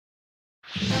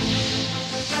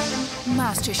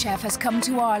MasterChef has come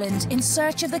to Ireland in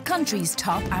search of the country's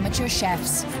top amateur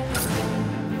chefs.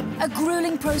 A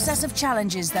grueling process of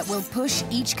challenges that will push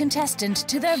each contestant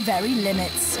to their very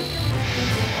limits.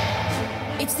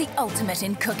 It's the ultimate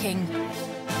in cooking.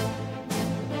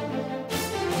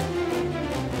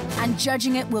 And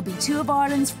judging it will be two of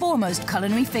Ireland's foremost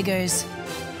culinary figures.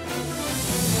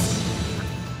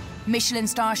 Michelin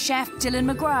star chef Dylan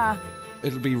McGrath.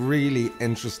 It'll be really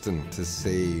interesting to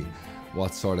see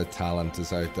what sort of talent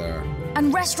is out there.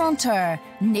 And restaurateur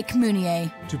Nick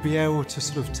Mounier. To be able to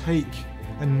sort of take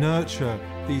and nurture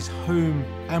these home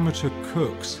amateur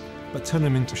cooks, but turn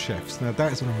them into chefs. Now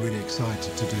that's what I'm really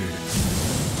excited to do.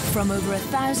 From over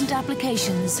 1,000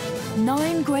 applications,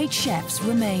 9 great chefs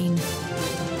remain.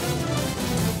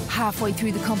 Halfway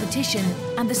through the competition,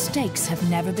 and the stakes have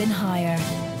never been higher.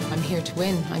 I'm here to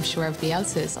win. I'm sure everybody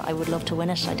else is. I would love to win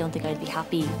it. I don't think I'd be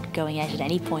happy going out at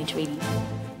any point, really.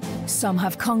 Some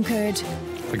have conquered.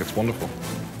 I think it's wonderful.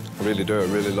 I really do. I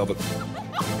really love it.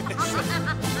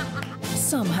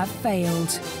 Some have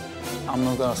failed. I'm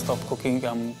not gonna stop cooking.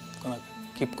 I'm gonna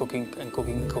keep cooking and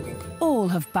cooking and cooking. All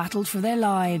have battled for their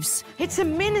lives. It's a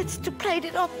minute to plate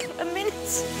it up. A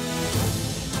minute.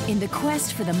 In the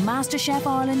quest for the MasterChef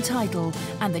Ireland title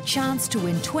and the chance to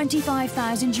win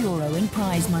 €25,000 in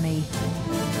prize money.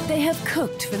 They have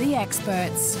cooked for the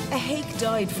experts. A hake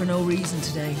died for no reason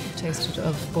today. Tasted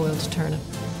of boiled turnip.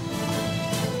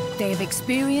 They have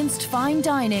experienced fine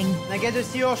dining. Now get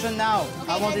us the ocean now.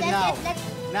 I want it now.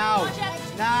 Now.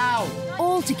 Now.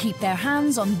 All to keep their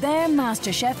hands on their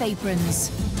MasterChef aprons.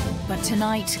 But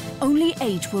tonight, only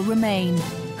 8 will remain.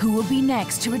 Who will be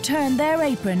next to return their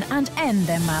apron and end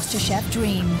their MasterChef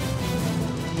dream?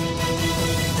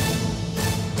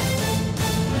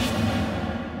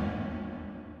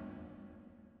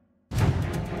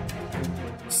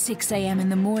 6 a.m. in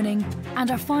the morning,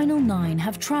 and our final 9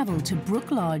 have travelled to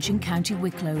Brook Lodge in County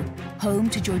Wicklow,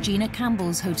 home to Georgina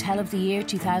Campbell's Hotel of the Year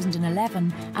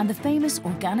 2011 and the famous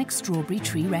organic Strawberry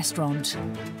Tree restaurant.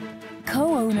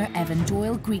 Co-owner Evan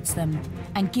Doyle greets them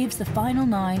and gives the final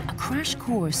 9 a crash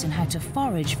course in how to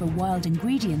forage for wild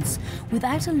ingredients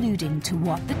without alluding to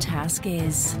what the task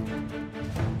is.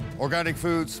 Organic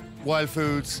foods, wild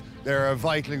foods, they're a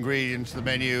vital ingredient to the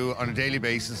menu on a daily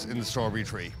basis in the Strawberry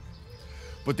Tree.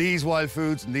 But these wild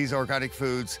foods and these organic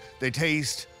foods, they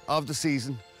taste of the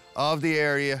season, of the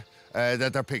area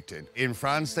that they're picked in. In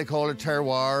France, they call it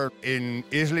terroir. In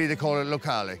Italy, they call it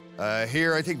locale.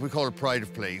 Here, I think we call it pride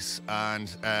of place. And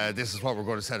this is what we're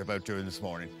going to set about doing this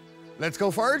morning. Let's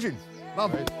go foraging.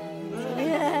 Mom.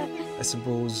 I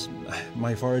suppose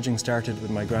my foraging started with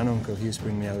my granduncle. He used to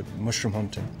bring me out mushroom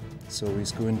hunting. So we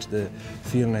used to go into the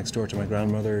field next door to my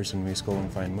grandmother's and we used to go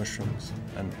and find mushrooms.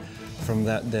 And from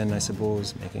that then, I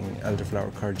suppose, making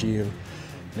elderflower cargil,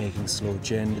 making sloe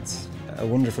gin. It's a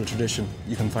wonderful tradition.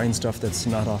 You can find stuff that's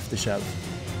not off the shelf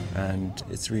and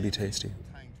it's really tasty.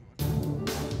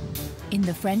 In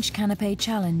the French Canapé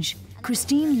Challenge,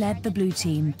 Christine led the blue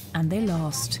team and they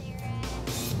lost.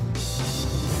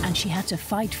 And she had to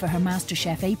fight for her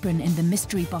MasterChef apron in the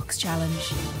Mystery Box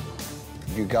Challenge.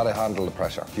 You gotta handle the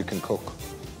pressure. You can cook,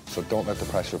 so don't let the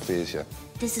pressure phase you.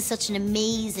 This is such an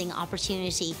amazing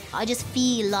opportunity. I just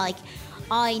feel like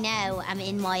I now am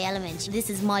in my element. This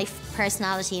is my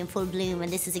personality in full bloom,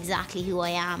 and this is exactly who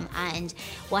I am. And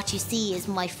what you see is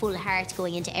my full heart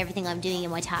going into everything I'm doing in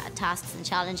my tasks and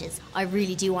challenges. I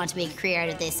really do want to make a career out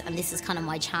of this, and this is kind of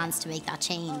my chance to make that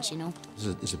change, you know?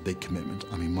 It's a big commitment.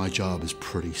 I mean, my job is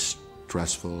pretty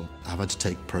stressful. I've had to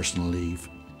take personal leave,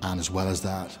 and as well as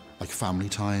that, like family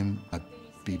time, I'd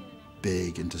be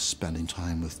big into spending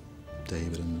time with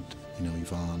David and, you know,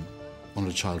 Yvonne.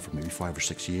 Wanted a child for maybe 5 or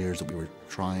 6 years that we were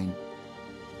trying.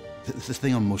 The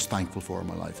thing I'm most thankful for in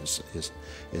my life is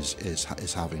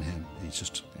having him. He's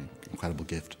just an incredible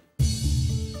gift.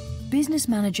 Business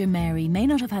manager Mary may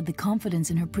not have had the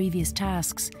confidence in her previous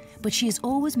tasks, but she has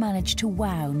always managed to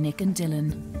wow Nick and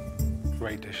Dylan.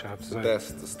 Great dish, I have to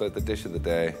say. The dish of the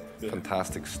day. Yeah.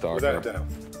 Fantastic starter. Without a doubt.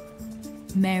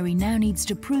 Mary now needs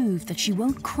to prove that she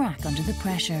won't crack under the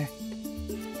pressure.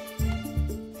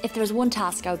 If there was one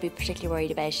task I would be particularly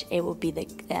worried about, it would be the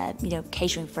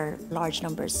catering for large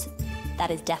numbers. That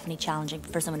is definitely challenging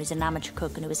for someone who's an amateur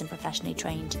cook and who isn't professionally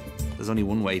trained. There's only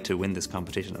one way to win this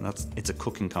competition, and it's a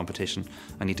cooking competition.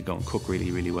 I need to go and cook really,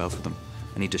 really well for them.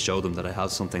 I need to show them that I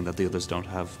have something that the others don't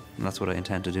have, and that's what I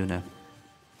intend to do now.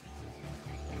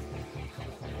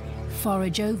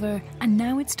 Forage over, and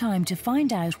now it's time to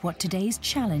find out what today's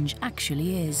challenge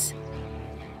actually is.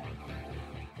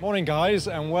 Morning, guys,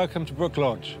 and welcome to Brook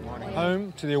Lodge,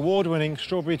 home to the award-winning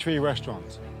Strawberry Tree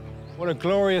restaurant. What a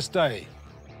glorious day.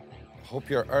 hope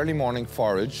your early morning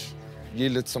forage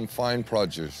yielded some fine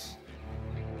produce.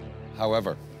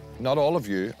 However, not all of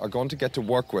you are going to get to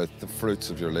work with the fruits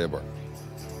of your labour.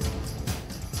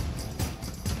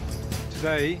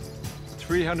 Today,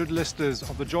 300 listeners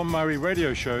of the John Murray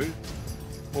radio show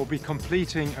will be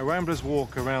completing a rambler's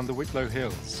walk around the Wicklow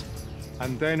Hills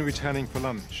and then returning for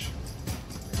lunch.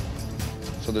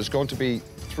 So there's going to be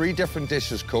 3 different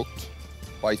dishes cooked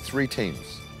by 3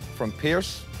 teams. From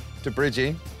Pierce to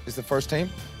Bridgie is the first team.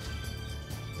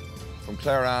 From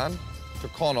Clare Ann to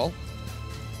Connell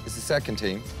is the second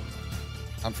team.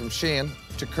 And from Shane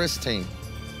to Christine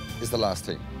is the last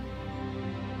team.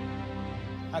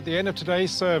 At the end of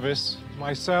today's service,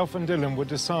 myself and Dylan would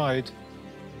decide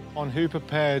on who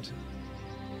prepared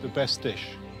the best dish.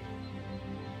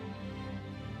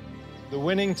 The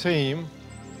winning team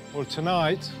will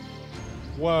tonight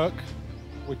work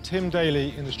with Tim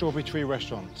Daly in the Strawberry Tree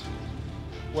restaurant,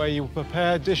 where you will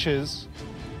prepare dishes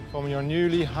from your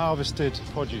newly harvested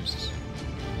produce.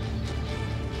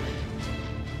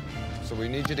 So we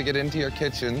need you to get into your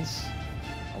kitchens,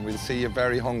 and we'll see you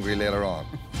very hungry later on.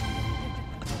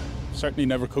 Certainly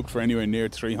never cooked for anywhere near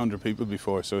 300 people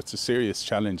before, so it's a serious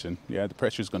challenge, and yeah, the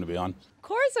pressure's going to be on. Of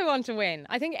course I want to win.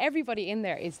 I think everybody in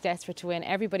there is desperate to win.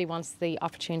 Everybody wants the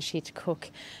opportunity to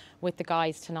cook with the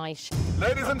guys tonight.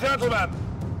 Ladies and gentlemen,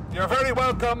 you're very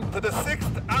welcome to the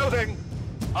 6th outing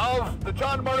of the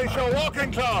John Murray Show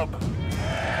Walking Club.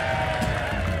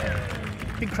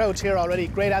 Big crowds here already,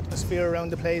 great atmosphere around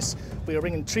the place. We are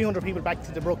bringing 300 people back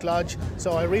to the Brook Lodge,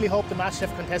 so I really hope the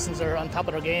MasterChef contestants are on top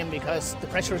of their game because the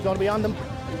pressure is going to be on them.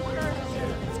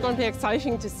 It's going to be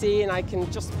exciting to see, and I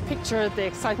can just picture the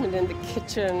excitement in the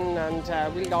kitchen,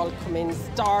 and we'll all come in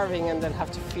starving and they'll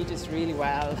have to feed us really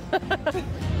well.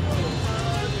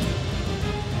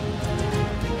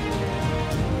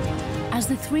 As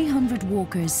the 300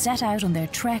 walkers set out on their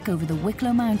trek over the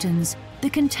Wicklow Mountains, the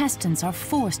contestants are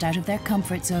forced out of their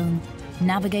comfort zone,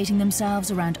 navigating themselves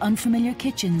around unfamiliar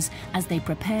kitchens as they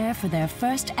prepare for their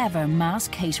first ever mass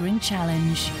catering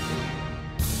challenge.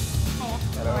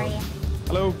 How are you?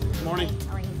 Hello, good morning.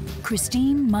 How are you?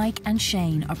 Christine, Mike and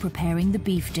Shane are preparing the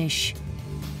beef dish.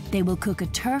 They will cook a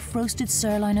turf-roasted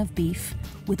sirloin of beef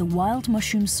with a wild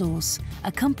mushroom sauce,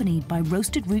 accompanied by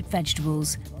roasted root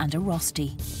vegetables and a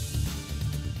rosti.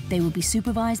 They will be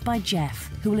supervised by Jeff,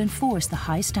 who will enforce the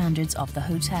high standards of the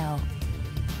hotel.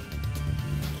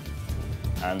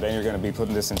 And then you're going to be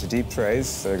putting this into deep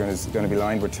trays. They're going to be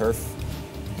lined with turf,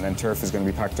 and then turf is going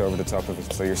to be packed over the top of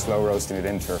it. So you're slow roasting it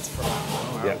in turf.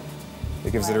 Yeah,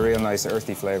 it gives it a real nice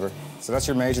earthy flavour. So that's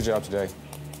your major job today.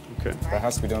 Okay. That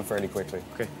has to be done fairly quickly.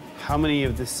 Okay. How many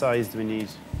of this size do we need?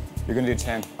 You're going to do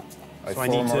 10.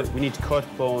 So we need to cut,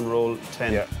 bone, roll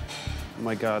 10. Yeah. Oh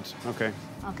my God. Okay.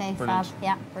 Okay, Brilliant. fab.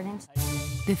 Yeah, brilliant.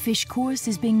 The fish course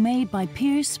is being made by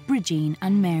Pierce, Bridgine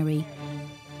and Mary.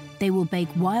 They will bake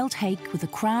wild hake with a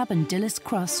crab and dillis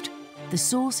crust. The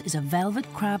sauce is a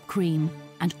velvet crab cream,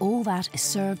 and all that is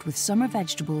served with summer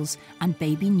vegetables and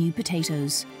baby new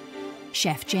potatoes.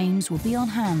 Chef James will be on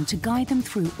hand to guide them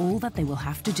through all that they will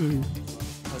have to do.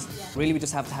 Really, we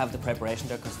just have to have the preparation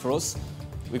there, because for us,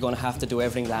 we're going to have to do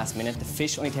everything last minute. The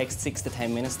fish only takes 6 to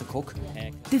 10 minutes to cook.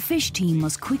 The fish team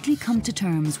must quickly come to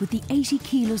terms with the 80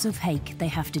 kilos of hake they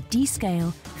have to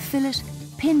descale, fillet,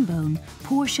 pin bone,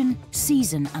 portion,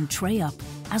 season and tray up,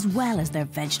 as well as their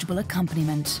vegetable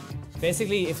accompaniment.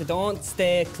 Basically, if they don't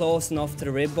stay close enough to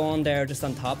the rib bone there, just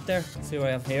on top there, see what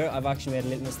I have here? I've actually made a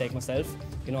little mistake myself.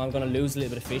 You know, I'm going to lose a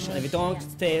little bit of fish, and if you don't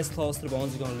stay as close to the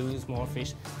bones, you're going to lose more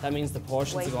fish. That means the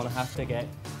portions are going to have to get...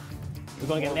 We're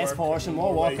going to get less portion,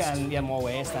 more work, and yeah, more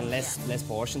waste, and less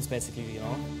portions, basically, you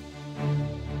know.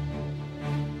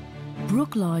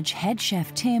 Brook Lodge head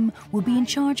chef Tim will be in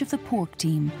charge of the pork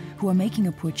team, who are making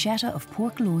a porchetta of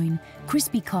pork loin,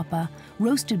 crispy coppa,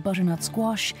 roasted butternut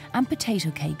squash and potato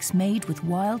cakes made with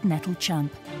wild nettle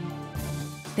champ.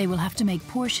 They will have to make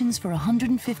portions for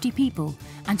 150 people,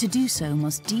 and to do so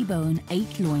must debone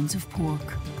 8 loins of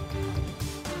pork.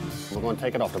 We're going to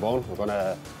take it off the bone, we're going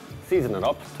to season it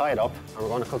up, tie it up, and we're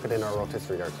going to cook it in our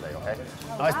rotisserie there today, okay?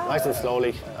 Nice and slowly.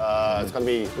 It's going to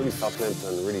be really succulent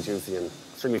and really juicy and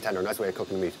extremely tender. Nice way of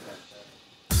cooking the meat.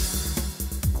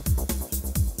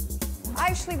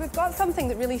 Actually, we've got something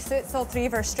that really suits all 3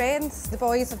 of our strengths. The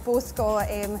boys have both got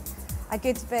a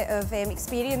good bit of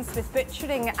experience with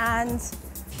butchering, and,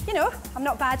 you know, I'm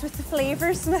not bad with the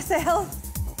flavours myself.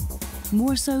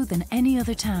 More so than any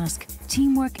other task,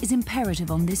 teamwork is imperative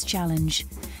on this challenge.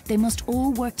 They must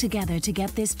all work together to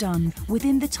get this done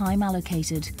within the time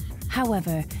allocated.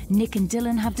 However, Nick and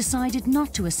Dylan have decided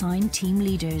not to assign team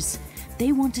leaders.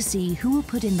 They want to see who will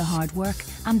put in the hard work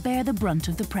and bear the brunt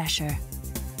of the pressure.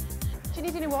 Do you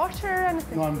need any water or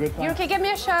anything? No, I'm good, You thanks. okay? Give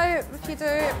me a shout if you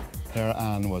do. Claire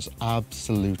Ann was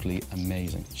absolutely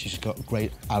amazing. She's got a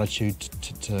great attitude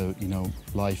to you know,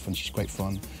 life, and she's great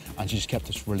fun. And she just kept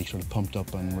us really sort of pumped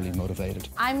up and really motivated.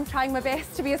 I'm trying my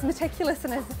best to be as meticulous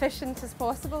and as efficient as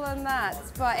possible on that.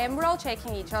 But we're all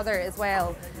checking each other as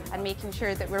well and making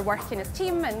sure that we're working as a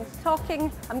team and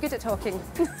talking. I'm good at talking.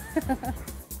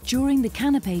 During the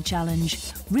canapé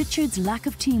challenge, Richard's lack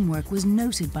of teamwork was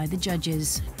noted by the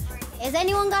judges. Has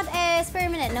anyone got a spare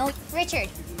minute? No? Richard,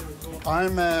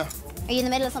 I'm, are you in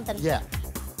the middle of something? yeah.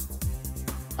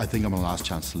 I think I'm a last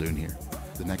chance saloon here.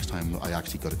 The next time I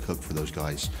actually got to cook for those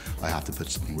guys, I have to put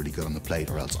something really good on the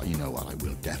plate, or else, you know what, I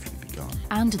will definitely be gone.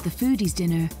 And at the foodies'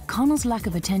 dinner, Connell's lack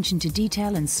of attention to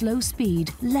detail and slow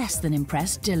speed less than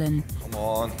impressed Dylan. Come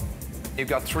on. You've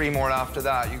got 3 more after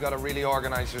that. You've got to really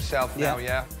organise yourself now,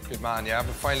 yeah? Good man, yeah?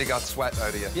 We finally got sweat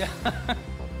out of you. Yeah.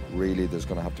 Really, there's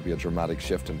going to have to be a dramatic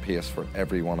shift in pace for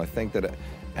everyone. I think that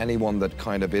anyone that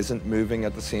kind of isn't moving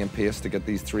at the same pace to get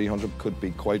these 300 could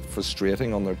be quite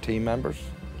frustrating on their team members.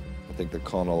 I think that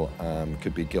Connell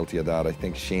could be guilty of that. I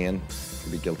think Shane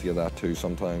could be guilty of that too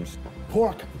sometimes.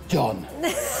 Pork done.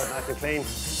 Nice and clean.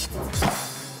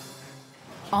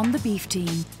 On the beef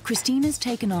team, Christina's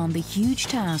taken on the huge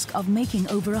task of making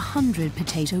over 100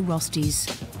 potato rosties.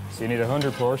 So you need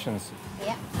 100 portions.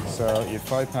 Yeah. So you have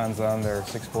 5 pans on there,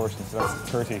 6 portions, so that's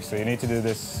 30. So you need to do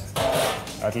this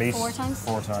at least 4 times.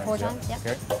 4 times. 4 times, yeah.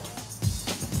 Okay.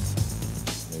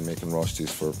 I mean, making rosties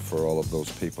for all of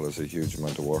those people is a huge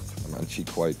amount of work, and she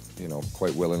quite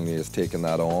willingly has taken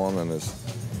that on and is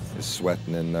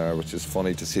sweating in there, which is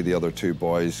funny to see the other 2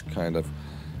 boys kind of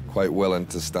quite willing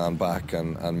to stand back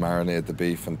and marinate the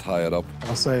beef and tie it up.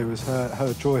 I'll say it was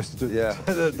her choice to do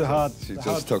the hard. She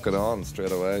just took it on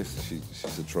straight away.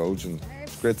 She's a Trojan.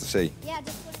 It's great to see.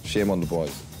 Shame on the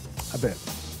boys. A bit.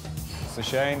 So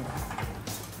Shane,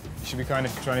 you should be kind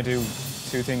of trying to do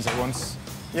 2 things at once.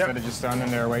 Instead of just standing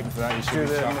there waiting for that, you should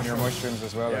be chopping your mushrooms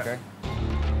as well, okay?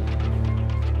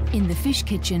 In the fish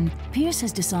kitchen, Pierce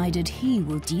has decided he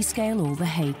will descale all the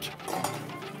hake.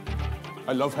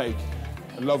 I love hake.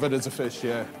 I love it as a fish,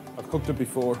 yeah. I've cooked it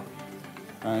before,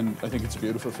 and I think it's a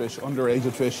beautiful fish,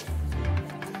 underrated fish.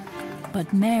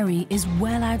 But Mary is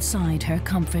well outside her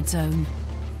comfort zone.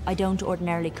 I don't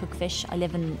ordinarily cook fish. I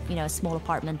live in, a small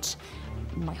apartment.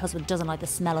 My husband doesn't like the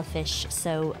smell of fish,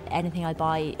 so anything I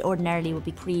buy ordinarily would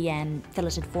be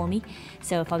pre-filleted for me.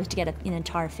 So if I was to get an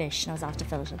entire fish and I was after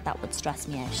fillet it, that would stress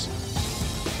me out.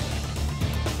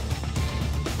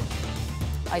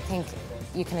 I think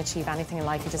you can achieve anything in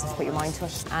life, you just have to put your mind to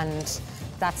it. And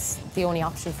that's the only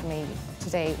option for me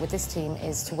today with this team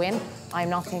is to win. I'm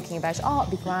not thinking about,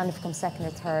 it'd be grand if we come 2nd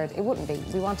or 3rd. It wouldn't be.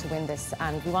 We want to win this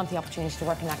and we want the opportunity to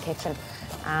work in that kitchen.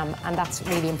 And that's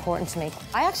really important to me.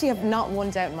 I actually have not one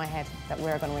doubt in my head that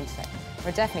we're going to win today.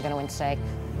 We're definitely going to win today.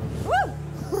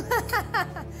 Woo!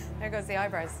 There goes the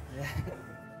eyebrows.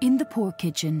 In the pork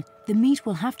kitchen, the meat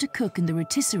will have to cook in the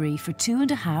rotisserie for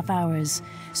 2.5 hours,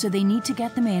 so they need to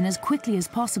get them in as quickly as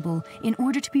possible in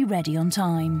order to be ready on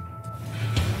time.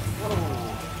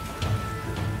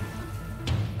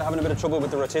 Having a bit of trouble with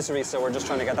the rotisserie, so we're just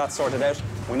trying to get that sorted out.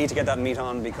 We need to get that meat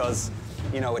on because,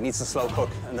 it needs to slow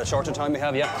cook. And the shorter time we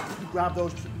have, Grab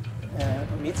those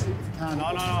meats if you can.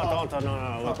 No,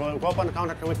 don't. Go up on the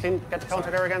counter. Can we get the counter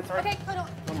there again, sorry? Okay, hold on.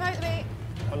 Come out of the way.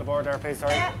 On the board there, please,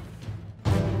 sorry. Yeah.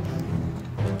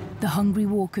 The hungry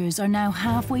walkers are now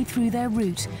halfway through their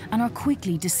route and are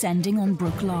quickly descending on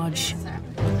Brook Lodge.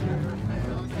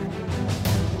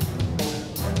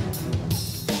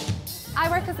 I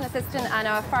work as an assistant at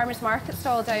a farmer's market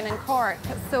stall down in Cork,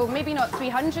 so maybe not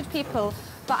 300 people,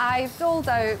 but I've doled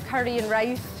out curry and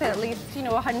rice to at least,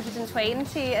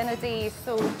 120 in a day.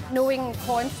 So knowing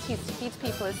quantities to feed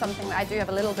people is something that I do have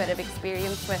a little bit of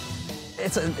experience with.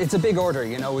 It's a big order,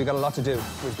 we've got a lot to do.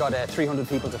 We've got 300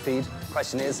 people to feed.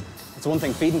 Question is, it's one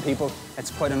thing feeding people, it's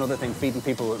quite another thing feeding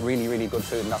people with really, really good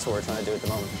food, and that's what we're trying to do at the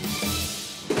moment.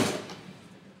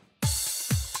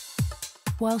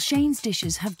 While Shane's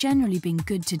dishes have generally been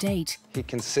good to date, He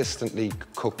consistently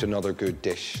cooked another good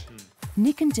dish.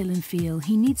 Nick and Dylan feel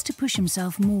he needs to push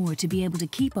himself more to be able to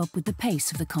keep up with the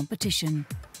pace of the competition.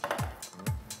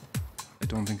 I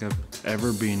don't think I've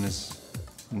ever been as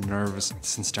nervous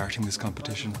since starting this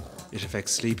competition. It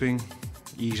affects sleeping,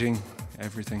 eating,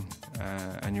 everything,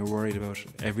 and you're worried about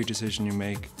every decision you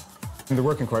make. They're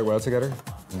working quite well together.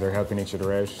 They're helping each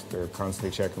other out. They're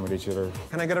constantly checking with each other.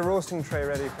 Can I get a roasting tray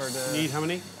ready for the... Need how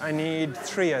many? I need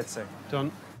 3, I'd say.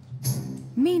 Done.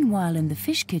 Meanwhile, in the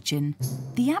fish kitchen,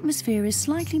 the atmosphere is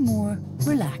slightly more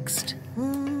relaxed.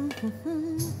 Low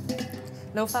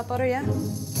fat butter, yeah?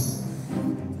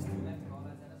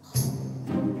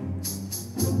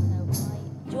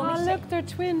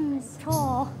 they're twins.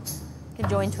 Aw. Can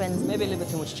join twins. Maybe a little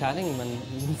bit too much chatting,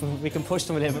 and we can push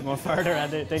them a little bit more further,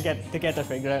 and they get their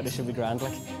finger out. They should be grand,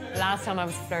 like. Last time I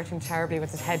was flirting terribly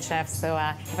with the head chef, so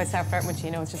if I start flirting with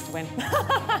Gino, it's just a win.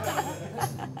 I'm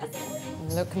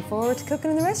looking forward to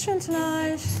cooking in the restaurant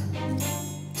tonight.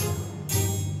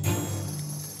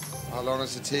 How long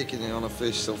has it taken you on a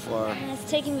fish so far?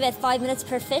 It's taking me about 5 minutes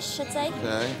per fish, I'd say.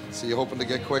 Okay, so you're hoping to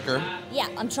get quicker? Yeah,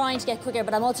 I'm trying to get quicker,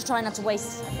 but I'm also trying not to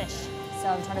waste a fish. So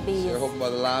I'm trying to be... So you're hoping by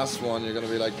the last one you're going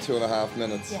to be like 2.5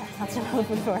 minutes? Yeah, that's what I'm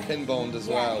hoping for. Pin-boned as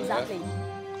well, exactly.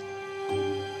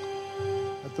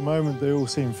 At the moment, they all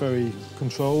seem very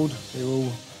controlled. They're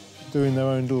all doing their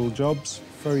own little jobs.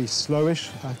 Very slowish,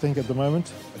 I think, at the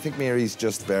moment. I think Mary's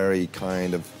just very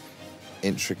kind of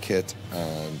intricate,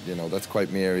 and you know, that's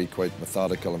quite Mary, quite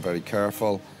methodical and very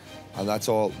careful, and that's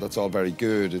all very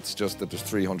good. It's just that there's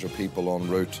 300 people en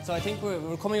route. So I think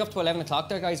we're coming up to 11 o'clock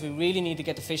there, guys. We really need to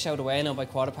get the fish out of the way now by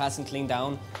 1:15 and clean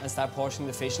down and start portioning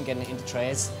the fish and getting it into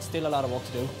trays. Still a lot of work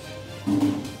to do.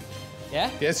 Yeah?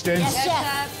 Yes, James? Yes,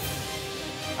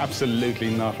 Chef.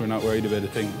 Absolutely not. We're not worried about a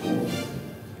thing.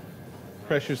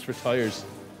 Pressures for tyres.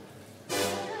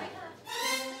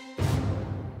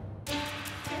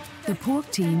 The pork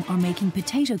team are making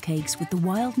potato cakes with the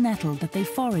wild nettle that they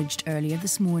foraged earlier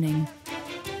this morning.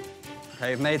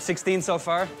 Okay, I've made 16 so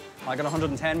far. I got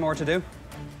 110 more to do,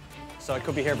 so I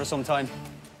could be here for some time.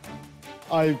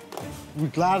 I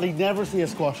would gladly never see a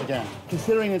squash again,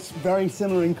 considering it's very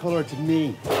similar in colour to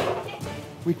me.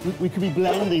 We could be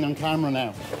blending on camera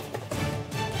now.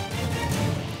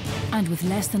 And with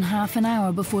less than half an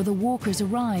hour before the walkers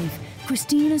arrive,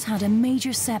 Christine has had a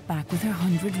major setback with her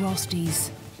 100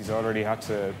 Rosties. She's already had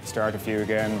to start a few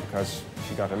again because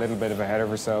she got a little bit of ahead of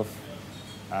herself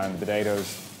and the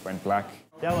potatoes went black.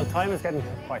 Yeah, well, time is getting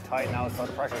quite tight now, so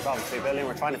the pressure's obviously building.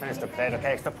 We're trying to finish the potato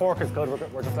cakes. The pork is good,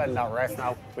 we're just letting that rest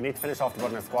now. We need to finish off the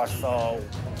butternut squash, so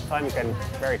time is getting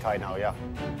very tight now, yeah.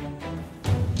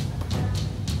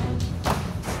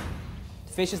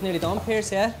 The fish is nearly done, Pierce,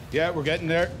 yeah? Yeah, we're getting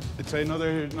there. I'd say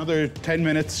another 10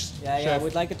 minutes. Yeah, Chef.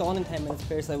 we'd like it done in 10 minutes,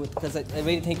 Pierce, because I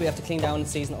really think we have to clean down and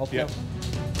season it up now.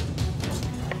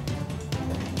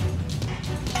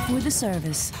 For the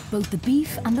service, both the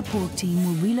beef and the pork team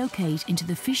will relocate into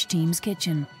the fish team's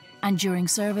kitchen. And during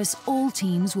service, all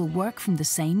teams will work from the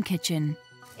same kitchen.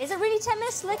 Is it really 10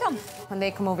 minutes till they come? When they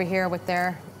come over here with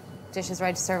their dishes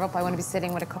ready to serve up, I want to be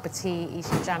sitting with a cup of tea,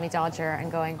 eating a jammy dodger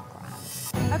and going,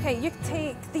 grand. OK, you can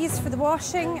take these for the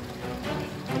washing.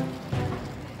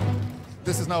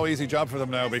 This is no easy job for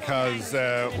them now because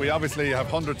we obviously have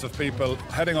hundreds of people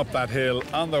heading up that hill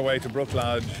on their way to Brook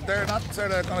Lodge. They're not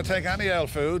sort of going to take any L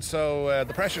food, so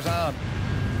the pressure's on.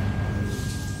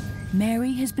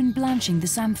 Mary has been blanching the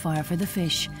samphire for the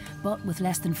fish, but with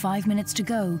less than 5 minutes to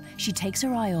go, she takes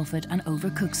her eye off it and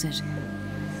overcooks it.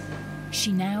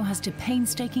 She now has to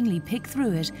painstakingly pick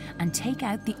through it and take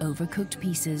out the overcooked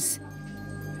pieces.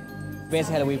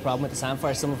 Basically had a wee problem with the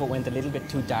samphire. Some of it went a little bit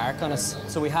too dark on us.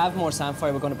 So we have more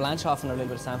samphire. We're going to blanch off in a little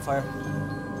bit of samphire.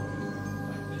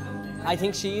 I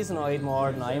think she's annoyed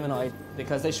more than I'm annoyed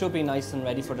because they should be nice and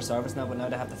ready for the service now, but now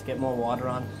they have to get more water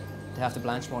on. They have to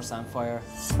blanch more samphire.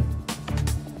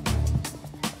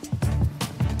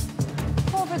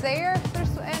 Over there, if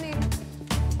there's any...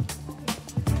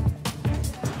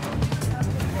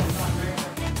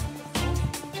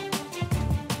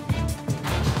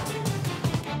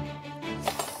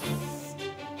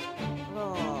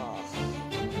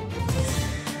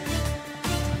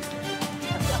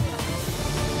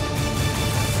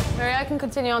 Mary, I can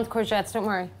continue on to courgettes, don't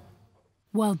worry.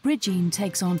 While Bridgine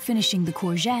takes on finishing the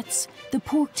courgettes, the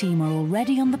pork team are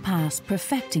already on the pass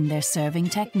perfecting their serving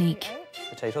technique.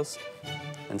 Potatoes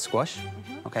and squash.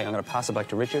 Okay, I'm going to pass it back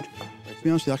to Richard. To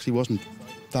be honest, I actually wasn't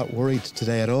that worried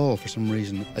today at all for some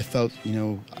reason. I felt, you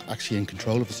know, actually in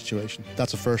control of the situation.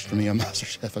 That's a first for me on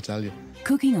MasterChef, I tell you.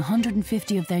 Cooking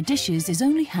 150 of their dishes is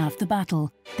only half the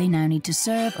battle. They now need to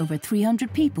serve over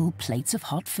 300 people plates of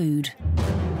hot food.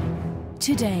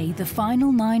 Today, the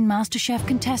final 9 MasterChef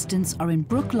contestants are in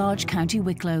Brook Lodge, County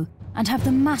Wicklow, and have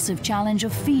the massive challenge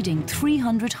of feeding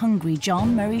 300 hungry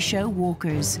John Murray Show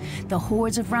walkers. The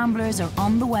hordes of ramblers are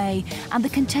on the way, and the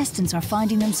contestants are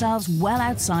finding themselves well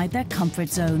outside their comfort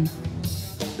zone.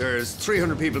 There's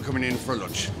 300 people coming in for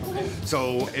lunch.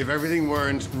 So if everything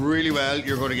weren't really well,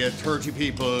 you're going to get 30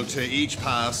 people to each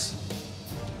pass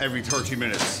every 30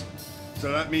 minutes.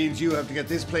 So that means you have to get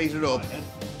this plated up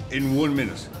in 1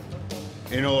 minute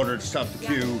in order to stop the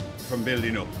queue from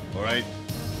building up, all right?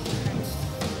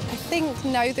 think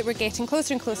now that we're getting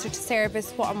closer and closer to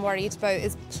service, what I'm worried about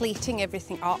is plating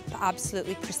everything up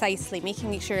absolutely precisely,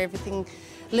 making sure everything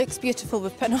looks beautiful.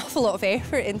 We've put an awful lot of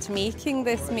effort into making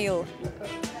this meal.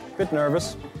 Bit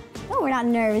nervous. No, we're not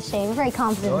nervous, Shane. We're very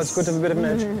confident. No, it's good to have a bit of an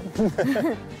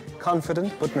edge.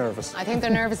 Confident, but nervous. I think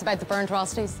they're nervous about the burnt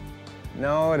rosties.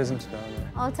 No, it isn't. No, no.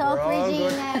 I'll talk,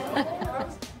 Regina.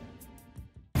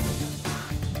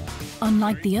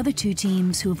 Unlike the other two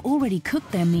teams who have already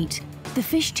cooked their meat, the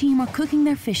fish team are cooking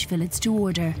their fish fillets to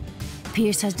order.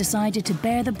 Pierce has decided to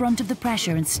bear the brunt of the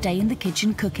pressure and stay in the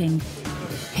kitchen cooking.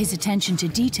 His attention to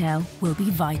detail will be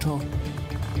vital.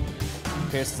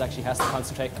 Pierce actually has to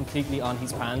concentrate completely on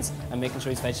his pans and making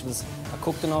sure his vegetables are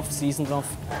cooked enough, seasoned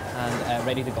enough, and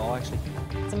ready to go, actually.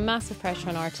 It's a massive pressure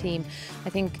on our team. I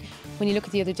think when you look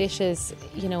at the other dishes,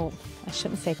 you know, I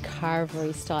shouldn't say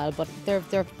carvery style, but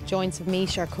their joints of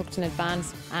meat are cooked in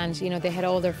advance, and you know they had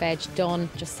all their veg done,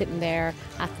 just sitting there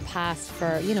at the pass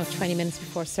for 20 minutes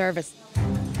before service.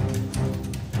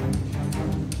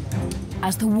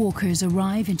 As the walkers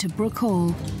arrive into Brook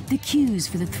Hall, the queues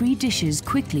for the 3 dishes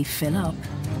quickly fill up.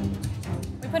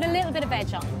 We put a little bit of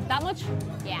veg on. That much?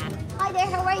 Yeah. Hi there,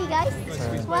 how are you guys?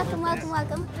 Welcome, welcome,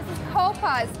 welcome. This is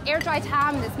Copa's air-dried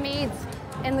ham that's made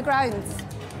in the grounds.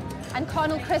 And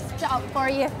Connell crisped it up for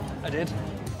you. I did.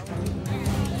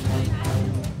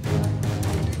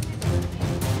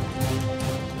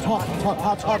 Hot.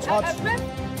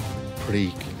 Pretty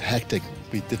hectic.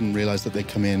 We didn't realise that they'd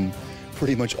come in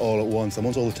pretty much all at once. And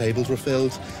once all the tables were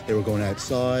filled, they were going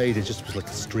outside. It just was like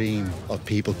a stream of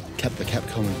people kept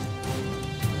coming.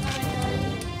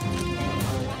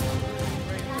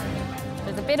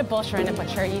 There's a bit of butter in it, but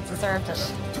sure, you deserved it.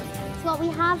 So what we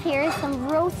have here is some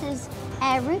roasted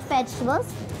root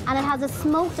vegetables, and it has a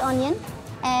smoked onion,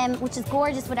 which is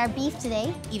gorgeous with our beef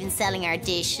today. Even selling our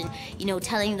dish and,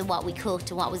 telling them what we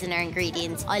cooked and what was in our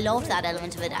ingredients. I loved that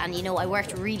element of it, and, I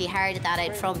worked really hard at that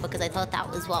out front because I thought that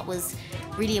was what was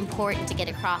really important to get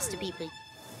across to people.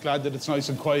 Glad that it's nice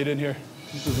and quiet in here.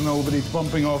 There's nobody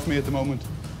bumping off me at the moment,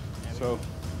 so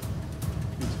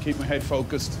I need to keep my head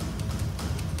focused.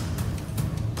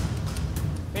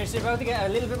 Pierce, you're about to get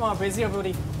a little bit more busier,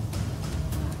 buddy.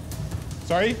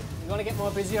 Sorry? You're going to get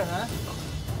more busier, huh?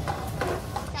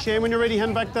 Shane, when you're ready,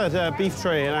 hand back that beef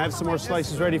tray, and I have some more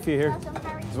slices ready for you here.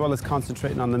 As well as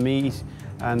concentrating on the meat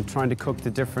and trying to cook the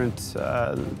different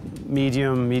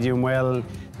medium well,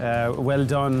 well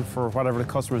done for whatever the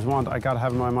customers want. I got to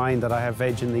have in my mind that I have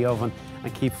veg in the oven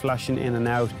and keep flashing in and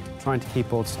out, trying to keep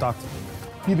both stocked.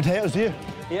 Need potatoes, do you?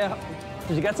 Yeah.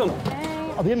 Did you get some?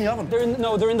 Are they in the oven?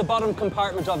 They're in the bottom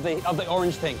compartment of the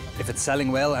orange thing. If it's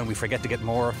selling well and we forget to get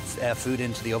more food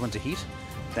into the oven to heat,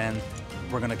 then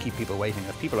we're going to keep people waiting.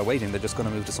 If people are waiting, they're just going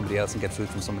to move to somebody else and get food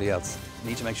from somebody else. We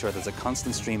need to make sure there's a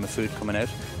constant stream of food coming out,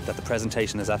 that the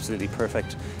presentation is absolutely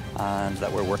perfect, and that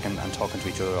we're working and talking to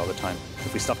each other all the time.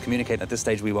 If we stop communicating at this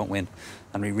stage, we won't win,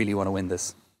 and we really want to win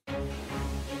this.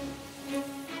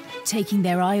 Taking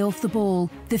their eye off the ball,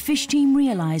 the fish team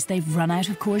realise they've run out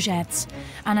of courgettes,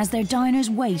 and as their diners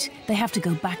wait, they have to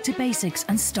go back to basics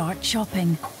and start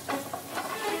chopping.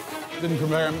 Didn't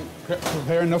prepare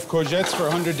enough courgettes for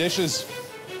 100 dishes.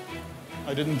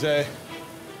 I didn't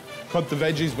cut the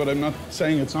veggies, but I'm not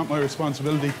saying it's not my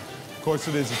responsibility. Of course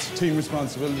it is, it's a team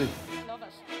responsibility.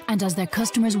 And as their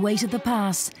customers wait at the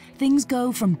pass, things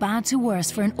go from bad to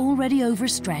worse for an already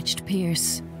overstretched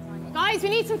Pierce. Guys, we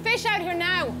need some fish out here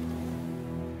now.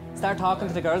 Start talking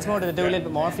to the girls more, they'll do a little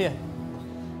bit more for you.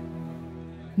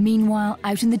 Meanwhile,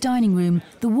 out in the dining room,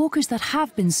 the walkers that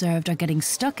have been served are getting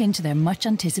stuck into their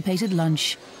much-anticipated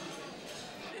lunch.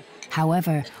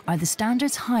 However, are the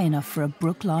standards high enough for a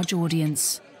Brook Lodge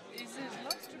audience?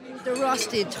 The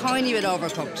roasted, tiny bit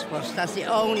overcooked, but that's the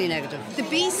only negative. The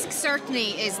bisque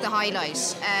certainly is the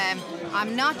highlight.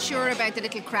 I'm not sure about the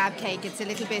little crab cake. It's a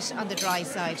little bit on the dry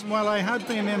side. Well, I had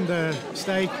been in the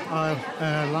steak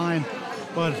line,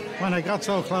 but when I got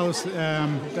so close,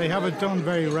 they have it done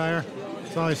very rare.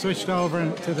 So I switched over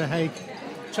to the hake.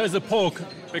 Chose the pork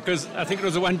because I think it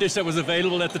was the one dish that was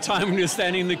available at the time when we were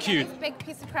standing in the queue. Big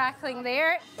piece of crackling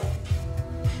there.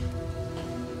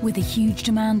 With a huge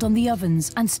demand on the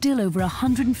ovens and still over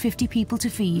 150 people to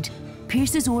feed,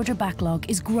 Pierce's order backlog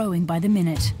is growing by the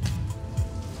minute.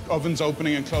 Oven's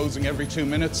opening and closing every 2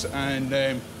 minutes, and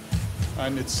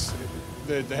it's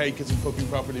the hake isn't cooking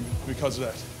properly because of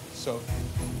that. So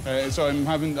my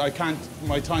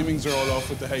timings are all off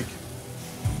with the hake.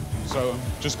 So I'm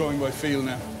just going by feel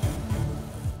now.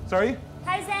 Sorry?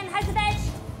 How's the veg?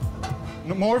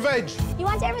 No, more veg? You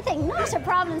want everything? Not a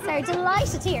problem, sir.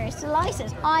 Delighted here,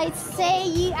 delighted. I'd say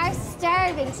you are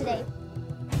starving today.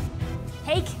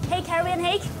 Hake, are we in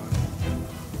hake?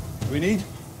 Do we need?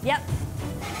 Yep.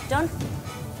 Done? I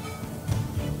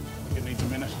think it needs a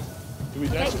minute. Do we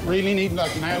really need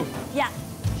like now? Yeah.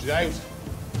 She's out.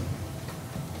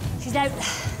 She's out.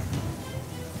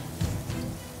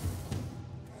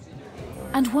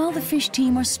 And while the fish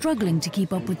team are struggling to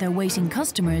keep up with their waiting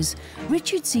customers,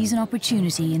 Richard sees an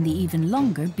opportunity in the even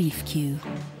longer beef queue.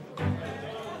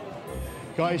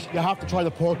 Guys, you have to try the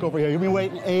pork over here. You've been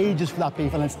waiting ages for that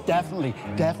beef, and it's definitely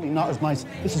not as nice.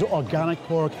 This is organic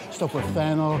pork, stuffed with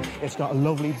fennel. It's got a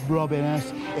lovely rub in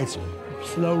it. It's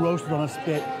slow roasted on a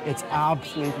spit. It's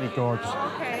absolutely gorgeous.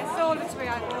 Okay, so let's be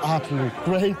out. Absolutely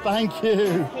great, thank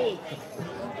you.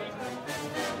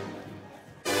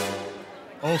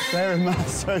 Oh, fair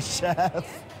MasterChef.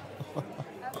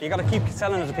 You got to keep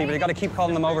selling it to people. You got to keep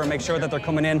calling them over and make sure that they're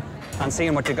coming in and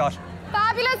seeing what you got.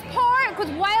 Fabulous pork with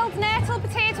wild nettle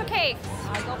potato cakes.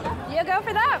 You go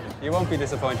for that. You won't be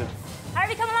disappointed.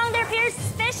 Harvey, come along there, Pierce.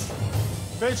 Fish.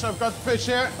 Fish, I've got the fish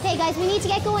here. Okay, guys, we need to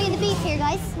get going in the beef here,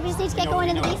 guys. We just need to get going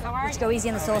in the beef. Let's go easy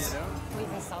in the sauce.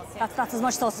 That's as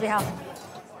much sauce as we have.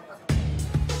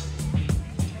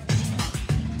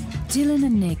 Dylan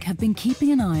and Nick have been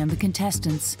keeping an eye on the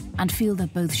contestants and feel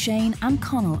that both Shane and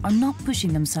Connell are not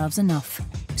pushing themselves enough.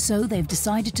 So they've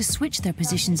decided to switch their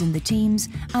positions in the teams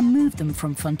and move them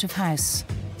from front of house.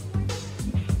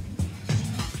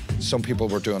 Some people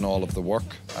were doing all of the work,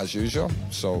 as usual,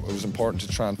 so it was important to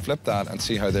try and flip that and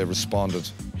see how they responded.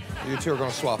 You two are going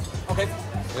to swap. OK.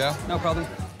 Yeah? No problem.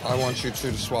 I want you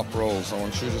two to swap roles. I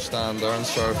want you to stand there and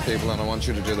serve people, and I want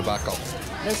you to do the backup.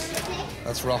 Yes.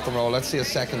 Let's rock and roll. Let's see a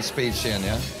second speed, Shane,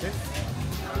 yeah?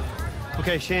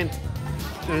 Okay, Shane.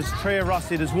 There's a tray of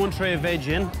rosti. There's one tray of veg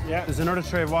in. Yeah. There's another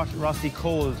tray of rosti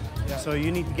cold. Yeah. So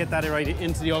you need to get that right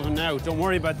into the oven now. Don't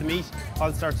worry about the meat.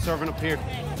 I'll start serving up here.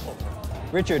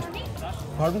 Richard.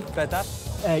 Pardon? About that?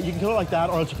 You can do it like that,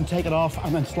 or else you can take it off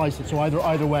and then slice it. So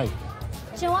either way. Do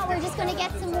you know what? We're just going to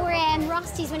get some more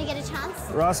rostis when you get a chance.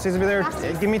 Rostis will be there.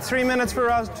 Give me 3 minutes for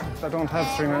rost. I don't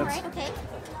have 3 minutes. All right, okay.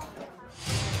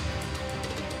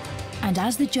 And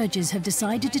as the judges have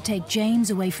decided to take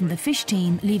James away from the fish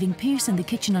team, leaving Pierce in the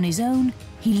kitchen on his own,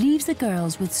 he leaves the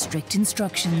girls with strict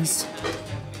instructions.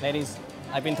 Ladies,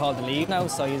 I've been told to leave now,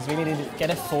 so you really need to get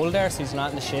it full there so he's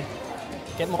not in the shit.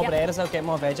 Get more potatoes out, get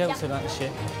more veg out so you're not in the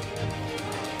shit.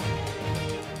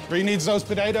 Bree needs those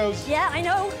potatoes. Yeah, I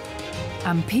know.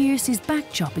 And Pierce is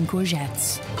back chopping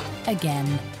courgettes.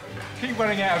 Again. Keep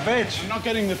running out of veg. I'm not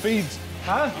getting the feed.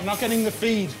 Huh? I'm not getting the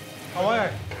feed. Oh,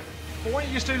 yeah. Well, why don't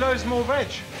you just do loads more veg?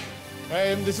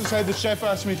 This is how the chef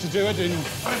asked me to do it. Do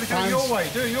it your way,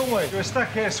 do it your way. You're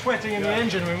stuck here sweating in the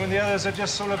engine room when the others are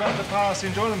just sort of about to pass,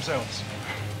 enjoy themselves.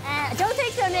 Don't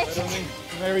think so, Nick.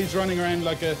 Mary's running around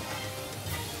like a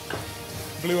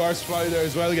blue horsefly there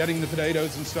as well, getting the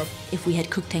potatoes and stuff. If we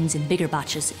had cooked things in bigger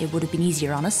batches, it would have been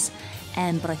easier on us.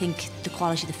 But I think the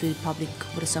quality of the food probably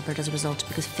would have suffered as a result,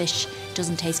 because fish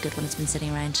doesn't taste good when it's been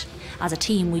sitting around. As a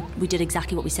team, we did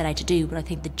exactly what we set out to do, but I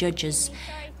think the judges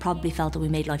probably felt that we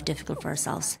made life difficult for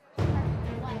ourselves.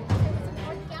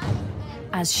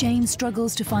 As Shane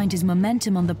struggles to find his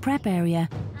momentum on the prep area,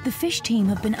 the fish team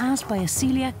have been asked by a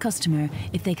celiac customer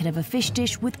if they could have a fish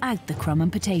dish without the crumb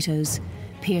and potatoes.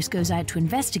 Pierce goes out to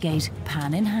investigate,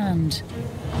 pan in hand.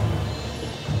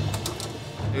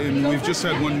 We've just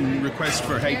had one request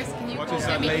for hate. What is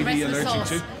that lady allergic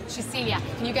to? She's celiac.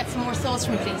 Can you get some more sauce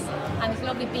from me, please? And it's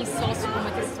lovely beef sauce to come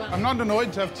with this as well. I'm not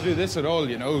annoyed to have to do this at all,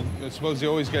 you know. I suppose you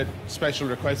always get special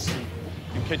requests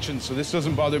in kitchens, so this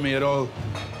doesn't bother me at all.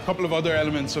 A couple of other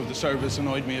elements of the service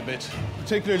annoyed me a bit.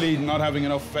 Particularly not having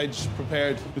enough veg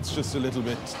prepared. It's just a little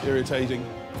bit irritating.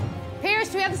 Pierce,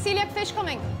 do we have the celiac fish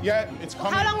coming? Yeah, it's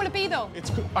coming. How long will it be, though?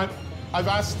 I've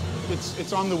asked.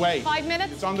 It's on the way. 5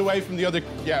 minutes? It's on the way from the other.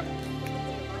 Yeah.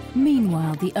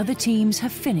 Meanwhile, the other teams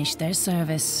have finished their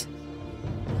service.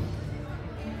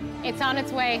 It's on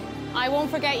its way. I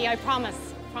won't forget you, I promise.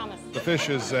 Promise. The fish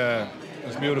is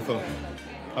beautiful.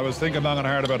 I was thinking long and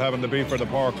hard about having the beef or the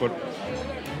pork, but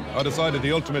I decided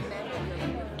the ultimate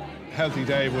healthy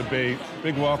day would be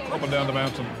big walk up and down the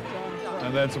mountain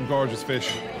and then some gorgeous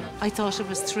fish. I thought it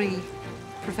was 3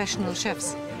 professional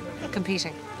chefs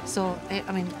competing. So,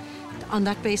 I mean, on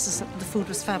that basis, the food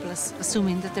was fabulous,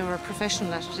 assuming that they were a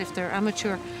professional at it. If they're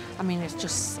amateur, I mean, it's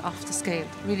just off the scale.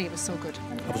 Really, it was so good.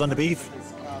 I was on the beef.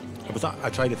 I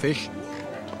tried the fish.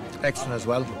 Excellent as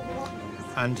well.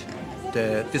 And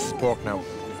this is pork now,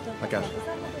 I get.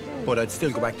 But I'd still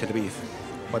go back to the beef.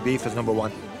 My beef is number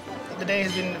 1. The day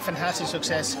has been a fantastic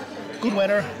success. Good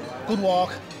weather, good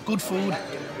walk, good food,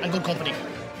 and good company.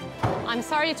 I'm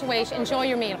sorry to wait. Enjoy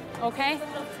your meal, OK?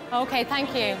 OK,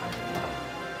 thank you.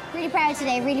 Really proud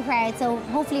today, really proud. So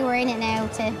hopefully we're in it now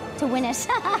to win it.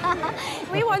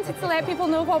 We wanted to let people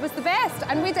know what was the best,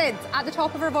 and we did, at the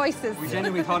top of our voices. We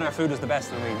genuinely thought our food was the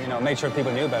best, and we, made sure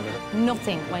people knew about it.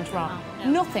 Nothing went wrong.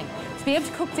 Nothing. To be able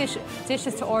to cook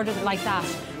dishes to order like that,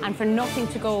 and for nothing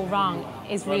to go wrong,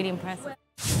 is really impressive.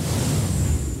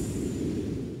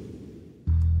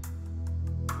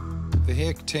 The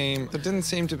Hick team, there didn't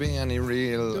seem to be any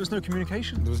real... There was no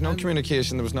communication. There was no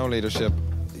communication, there was no leadership.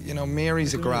 You know,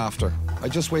 Mary's a grafter. I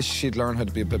just wish she'd learn how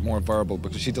to be a bit more verbal,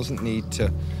 because she didn't need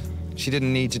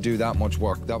to do that much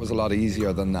work. That was a lot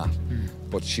easier than that.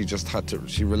 But she just had to,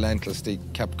 she relentlessly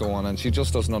kept going, and she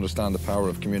just doesn't understand the power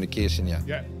of communication yet.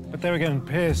 Yeah. But there again,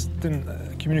 Pierce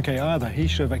didn't communicate either. He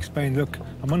should have explained, look,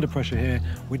 I'm under pressure here.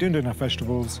 We didn't do enough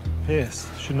vegetables. Pierce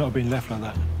should not have been left like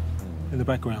that in the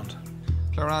background.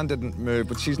 Claire-Anne didn't move,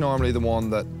 but she's normally the one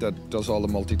that does all the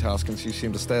multitasking. She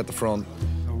seemed to stay at the front.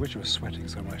 Oh, Richard was sweating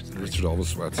so much today. Richard always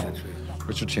sweats.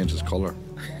 Richard changes colour,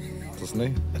 doesn't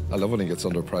he? I love when he gets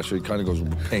under pressure. He kind of goes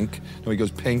pink. No, he goes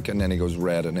pink, and then he goes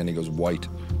red, and then he goes white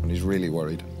when he's really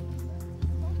worried.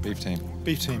 Beef team.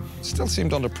 Beef team. Still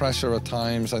seemed under pressure at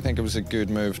times. I think it was a good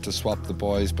move to swap the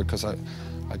boys, because I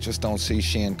just don't see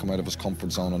Shane come out of his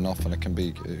comfort zone enough, and it can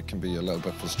be a little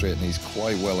bit frustrating. He's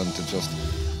quite willing to just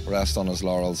rest on his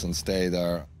laurels and stay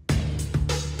there.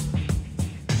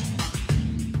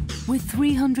 With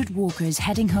 300 walkers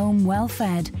heading home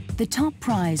well-fed, the top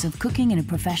prize of cooking in a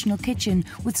professional kitchen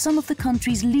with some of the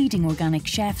country's leading organic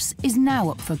chefs is now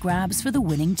up for grabs for the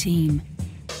winning team.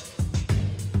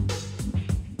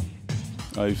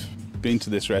 I've been to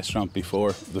this restaurant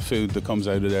before. The food that comes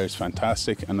out of there is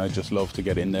fantastic, and I'd just love to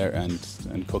get in there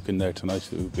and cook in there tonight.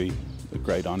 It would be a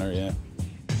great honour, yeah.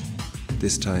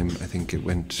 This time, I think it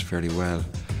went fairly well.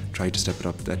 Tried to step it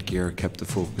up that gear, kept the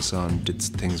focus on, did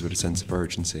things with a sense of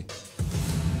urgency.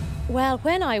 Well,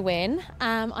 when I win,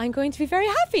 I'm going to be very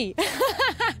happy.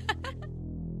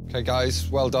 Okay, guys,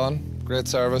 well done. Great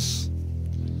service.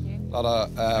 A lot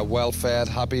of well-fed,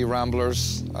 happy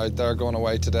ramblers out there going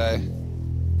away today.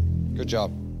 Good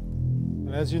job.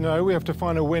 And as you know, we have to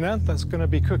find a winner that's going to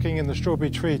be cooking in the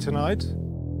Strawberry Tree tonight.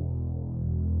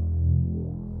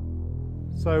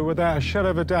 So without a shadow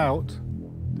of a doubt,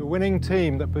 the winning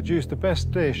team that produced the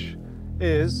best dish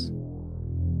is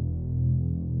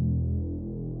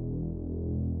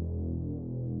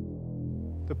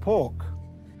the pork.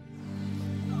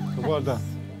 So well done.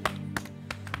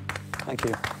 Thank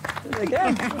you.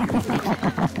 Again.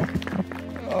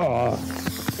 Oh,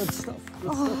 good stuff.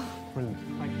 Good stuff. Brilliant.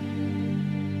 Thank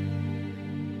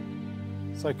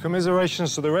you. So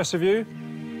commiserations to the rest of you,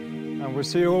 and we'll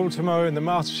see you all tomorrow in the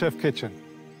MasterChef kitchen.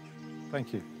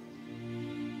 Thank you.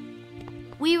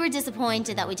 We were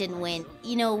disappointed that we didn't win.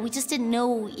 You know, we just didn't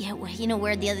know,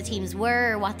 where the other teams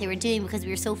were or what they were doing, because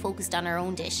we were so focused on our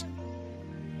own dish.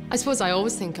 I suppose I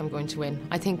always think I'm going to win.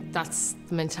 I think that's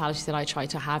the mentality that I try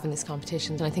to have in this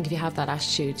competition. And I think if you have that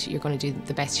attitude, you're going to do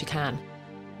the best you can.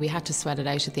 We had to sweat it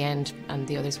out at the end, and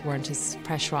the others weren't as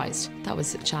pressurised. That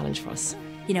was a challenge for us.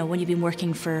 You know, when you've been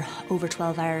working for over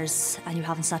 12 hours and you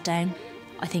haven't sat down,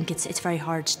 I think it's very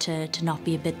hard to not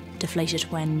be a bit deflated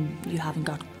when you haven't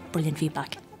got brilliant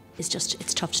feedback. It's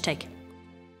tough to take.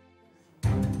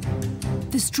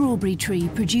 The Strawberry Tree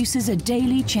produces a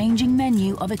daily changing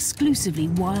menu of exclusively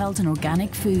wild and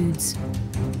organic foods.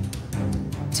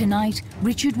 Tonight,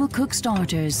 Richard will cook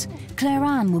starters,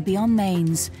 Claire-Anne will be on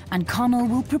mains, and Connell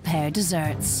will prepare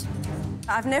desserts.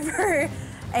 I've never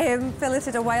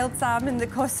filleted a wild salmon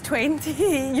that cost 20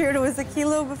 euros a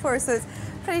kilo before, so it's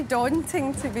pretty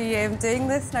daunting to be doing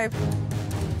this now.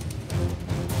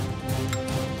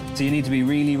 So you need to be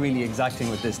really, really exacting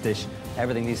with this dish.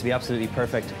 Everything needs to be absolutely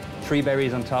perfect. 3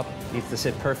 berries on top, needs to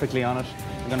sit perfectly on it.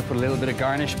 I'm going to put a little bit of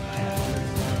garnish.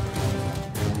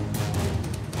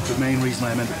 The main reason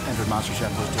I entered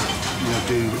MasterChef was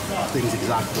to, do things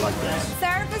exactly like this.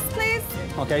 Service, please.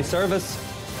 Okay, service.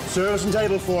 Service and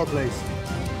table 4, please.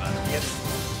 Yes.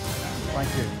 Thank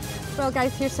you. Well,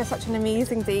 guys, here's to such an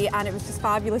amazing day, and it was just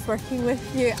fabulous working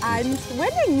with you and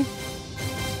winning.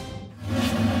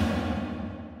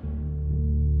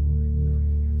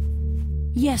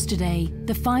 Yesterday,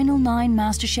 the final 9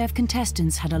 MasterChef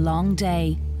contestants had a long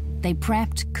day. They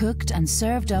prepped, cooked and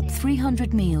served up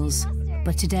 300 meals.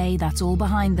 But today, that's all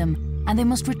behind them, and they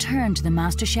must return to the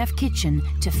MasterChef kitchen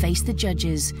to face the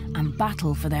judges and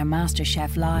battle for their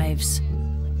MasterChef lives.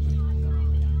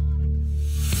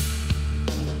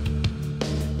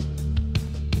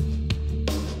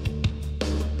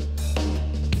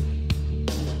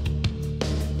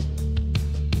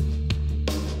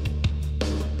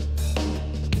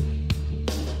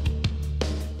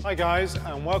 Hi guys,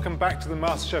 and welcome back to the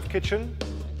MasterChef kitchen.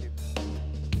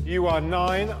 You are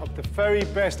 9 of the very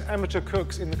best amateur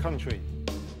cooks in the country.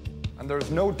 And there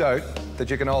is no doubt that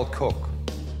you can all cook.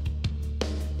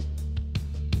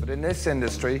 But in this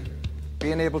industry,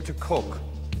 being able to cook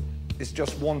is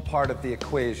just one part of the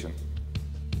equation.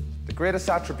 The greatest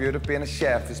attribute of being a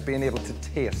chef is being able to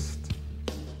taste.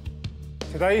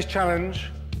 Today's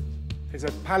challenge is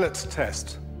a palate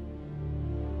test.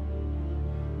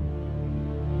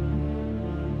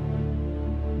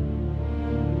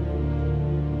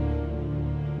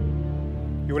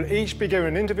 You will each be given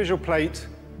an individual plate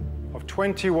of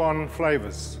 21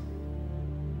 flavours.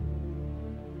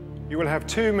 You will have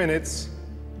 2 minutes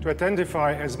to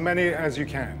identify as many as you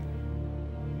can.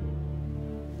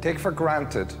 Take for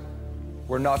granted,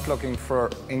 we're not looking for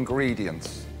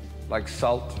ingredients like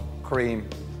salt, cream,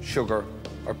 sugar,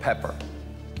 or pepper.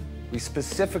 We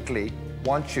specifically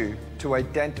want you to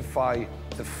identify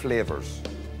the flavours.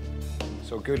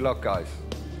 So good luck, guys.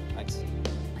 Thanks.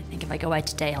 I think if I go out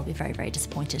today, I'll be very, very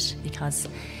disappointed because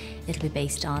it'll be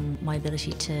based on my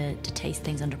ability to taste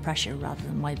things under pressure rather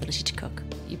than my ability to cook.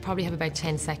 You probably have about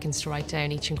 10 seconds to write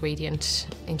down each ingredient,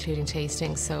 including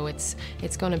tasting, so it's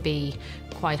going to be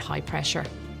quite high pressure.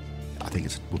 I think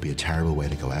it would be a terrible way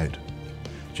to go out,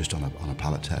 just on a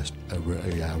palate test. I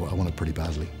want it pretty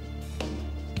badly.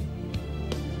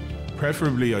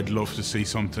 Preferably, I'd love to see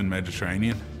something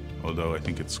Mediterranean, although I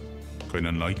think it's quite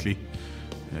unlikely.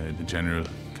 The general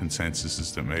consensus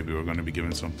is that maybe we're going to be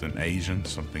given something Asian,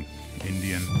 something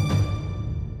Indian.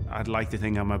 I'd like to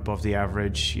think I'm above the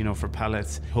average, you know, for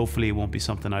palates. Hopefully it won't be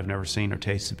something I've never seen or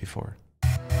tasted before.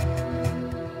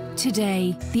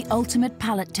 Today, the ultimate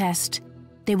palate test.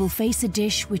 They will face a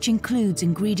dish which includes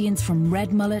ingredients from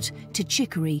red mullet to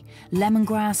chicory,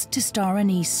 lemongrass to star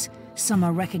anise. Some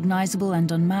are recognisable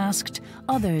and unmasked,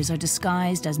 others are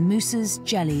disguised as mousses,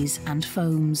 jellies and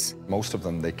foams. Most of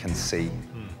them they can see,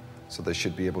 so they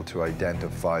should be able to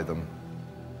identify them,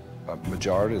 a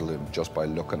majority of them, just by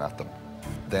looking at them.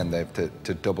 Then they have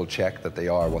to double check that they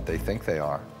are what they think they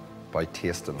are by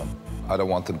tasting them. I don't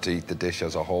want them to eat the dish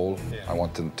as a whole. I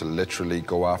want them to literally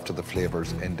go after the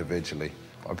flavours individually.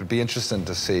 It would be interesting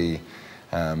to see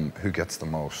who gets the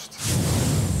most.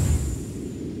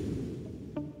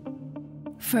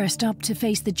 First up to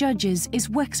face the judges is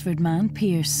Wexford man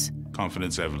Pierce.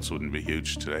 Confidence levels wouldn't be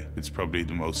huge today. It's probably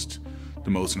the most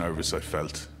nervous I've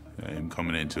felt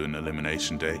coming into an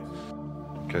elimination day.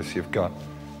 Okay, so you've got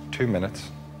 2 minutes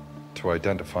to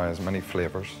identify as many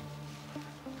flavours,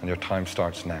 and your time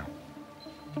starts now.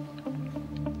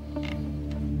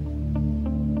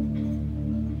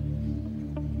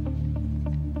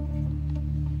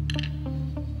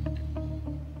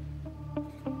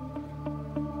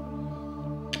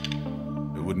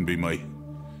 It wouldn't be my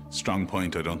strong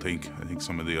point, I don't think. I think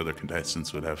some of the other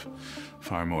contestants would have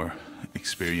far more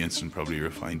experience and probably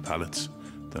refined palates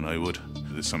than I would.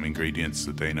 There's some ingredients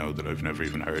that they know that I've never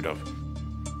even heard of.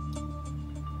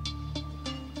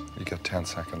 You got 10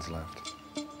 seconds left.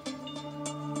 That's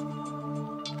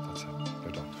it,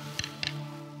 they're done.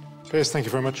 Pierce, thank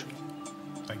you very much.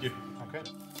 Thank you. Okay.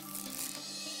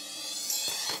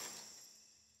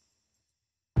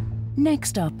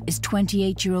 Next up is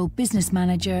 28-year-old business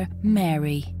manager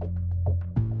Mary.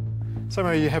 So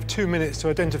Mary, you have 2 minutes to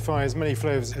identify as many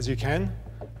flavours as you can,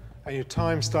 and your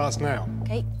time starts now.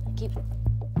 Okay, thank you.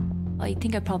 I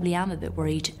think I probably am a bit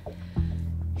worried.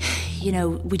 You know,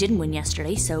 we didn't win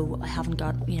yesterday, so I haven't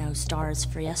got, you know, stars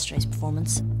for yesterday's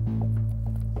performance.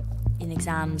 In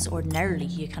exams, ordinarily,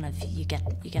 you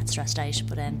get stressed out,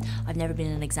 but I've never been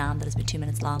in an exam that has been 2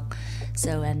 minutes long,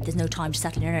 so there's no time to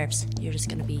settle your nerves. You're just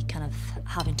going to be kind of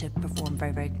having to perform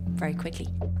very, very, very quickly.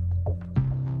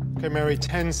 Okay, Mary,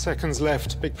 10 seconds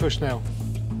left. Big push now.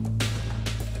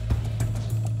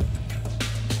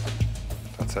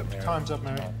 That's it, Mary. Time's up,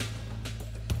 Mary.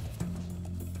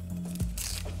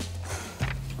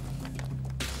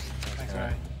 Thanks,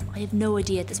 Mary. I have no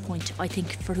idea at this point. I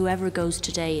think for whoever goes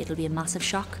today, it'll be a massive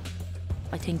shock.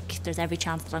 I think there's every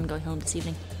chance that I'm going home this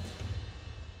evening.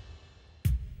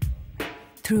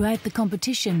 Throughout the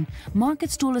competition, market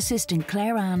stall assistant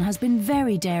Claire Ann has been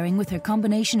very daring with her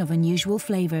combination of unusual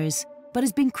flavours, but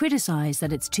has been criticised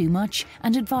that it's too much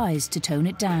and advised to tone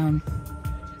it down.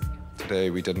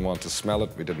 Today we didn't want to smell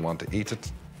it, we didn't want to eat it.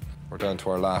 We're down to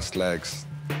our last legs.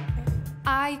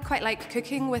 I quite like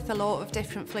cooking with a lot of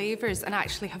different flavours and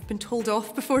actually have been told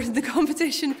off before the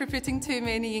competition for putting too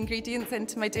many ingredients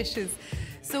into my dishes.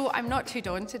 So I'm not too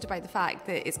daunted by the fact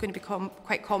that it's going to become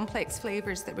quite complex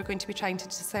flavours that we're going to be trying to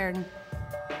discern.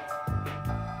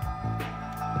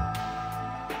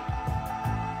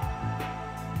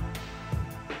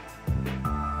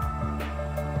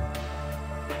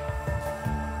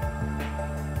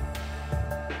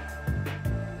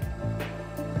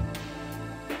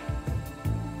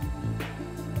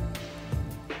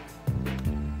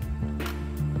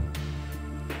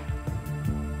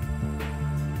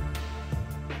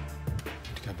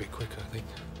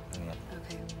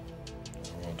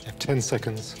 10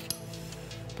 seconds.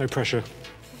 No pressure.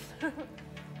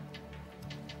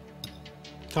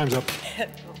 Time's up.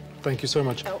 Thank you so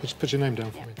much. Just put your name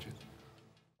down for me, please.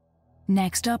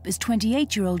 Next up is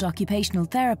 28-year-old occupational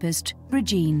therapist,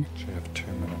 Bridgine. So you have 2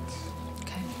 minutes.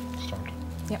 Okay. Start.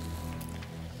 Yep.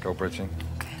 Go, Bridgine.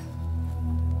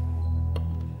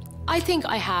 I think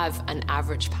I have an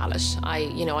average palate. I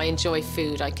enjoy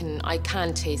food. I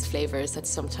can taste flavors that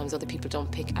sometimes other people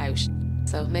don't pick out.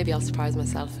 So maybe I'll surprise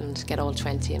myself and get all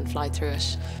 20 and fly through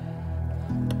it.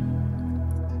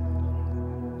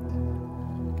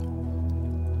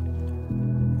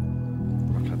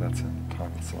 Okay, that's it.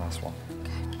 Time. It's the last one.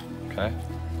 Okay.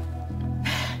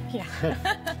 Yeah.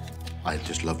 I'd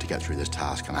just love to get through this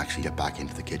task and actually get back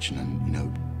into the kitchen and, you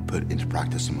know, put into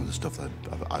practice some of the stuff that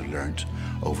I've learned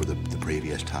over the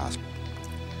previous task.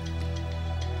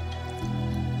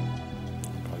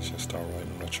 I should start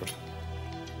writing, Richard.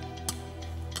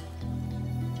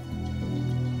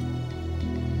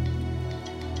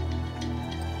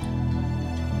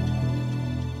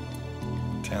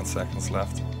 Ten seconds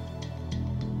left.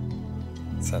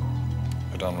 That's it.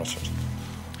 You're done, Richard.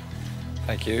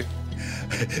 Thank you.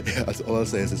 Yeah, all I'll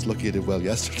say is it's lucky I did well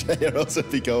yesterday, or else I'd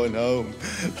be going home.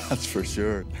 That's for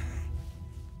sure.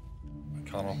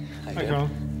 Connell. Hi, Connell.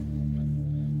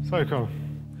 So, Connell,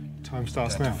 time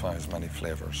starts now. Identify as many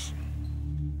flavours.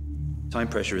 Time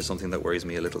pressure is something that worries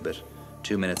me a little bit.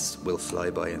 2 minutes will fly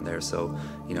by in there, so,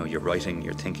 you know, you're writing,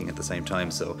 you're thinking at the same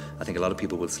time, so I think a lot of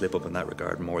people will slip up in that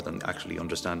regard more than actually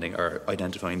understanding or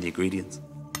identifying the ingredients.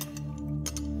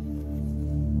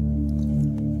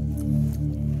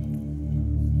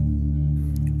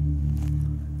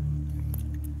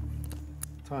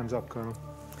 Time's up, Colonel.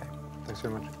 Okay. Thanks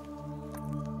very much.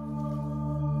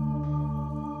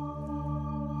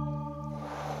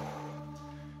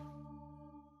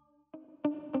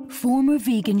 Former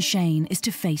vegan Shane is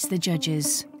to face the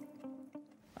judges.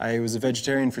 I was a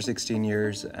vegetarian for 16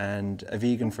 years and a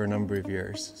vegan for a number of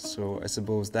years, so I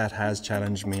suppose that has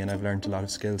challenged me and I've learned a lot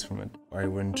of skills from it. I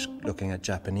went looking at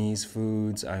Japanese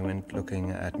foods, I went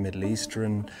looking at Middle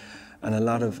Eastern, and a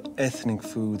lot of ethnic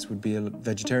foods would be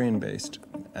vegetarian-based,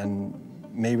 and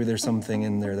maybe there's something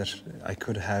in there that I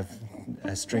could have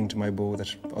a string to my bow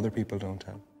that other people don't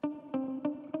have.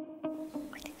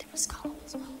 I think there was column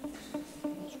as well.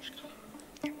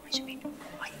 There might have been.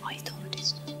 I thought it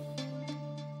is.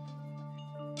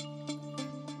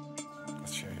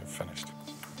 Let's show you've finished.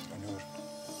 I knew it.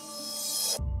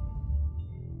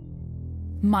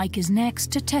 Mike is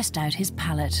next to test out his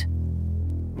palate.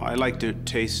 I like to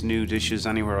taste new dishes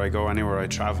anywhere I go, anywhere I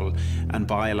travel, and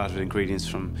buy a lot of ingredients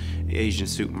from Asian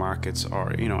supermarkets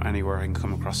or, you know, anywhere I can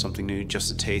come across something new just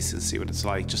to taste and see what it's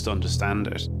like, just to understand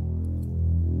it.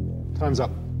 Time's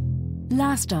up.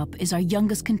 Last up is our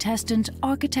youngest contestant,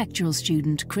 architectural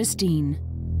student, Christine.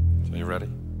 So you ready?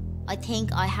 I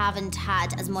think I haven't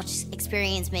had as much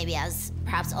experience maybe as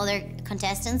perhaps other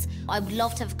contestants. I would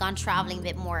love to have gone traveling a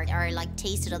bit more or like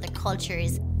tasted other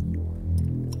cultures.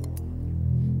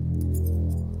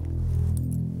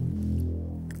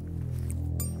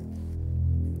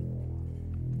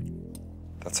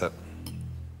 That's it.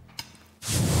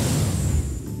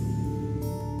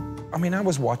 I mean, I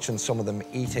was watching some of them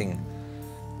eating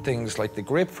things like the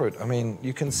grapefruit. I mean,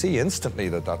 you can see instantly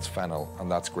that that's fennel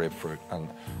and that's grapefruit. And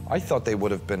I thought they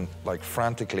would have been like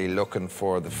frantically looking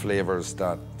for the flavors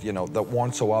that, you know, that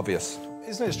weren't so obvious.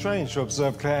 Isn't it strange to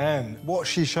observe Claire Anne, what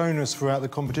she's shown us throughout the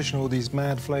competition, all these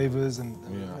mad flavors and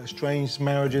strange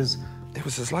marriages? It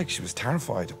was just like she was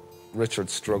terrified. Richard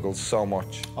struggled so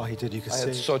much. Oh, he did, you could I see.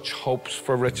 had such hopes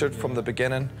for Richard from the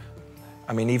beginning.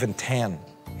 I mean, even 10.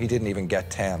 He didn't even get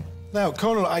 10. Now,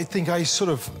 Conal, I think I sort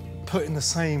of put in the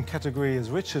same category as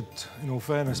Richard, in all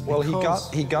fairness, Well, because...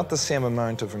 he got the same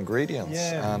amount of ingredients,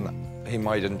 Yeah. and he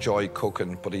might enjoy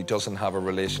cooking, but he doesn't have a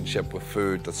relationship with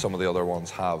food that some of the other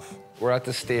ones have. We're at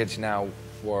the stage now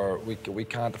where we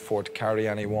can't afford to carry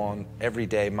anyone. Every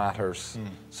day matters.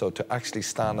 So to actually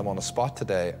stand them on a spot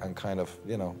today and kind of,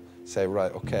 you know, say,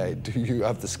 right, okay, do you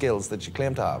have the skills that you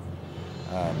claim to have?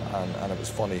 And it was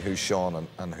funny who shone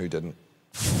and who didn't.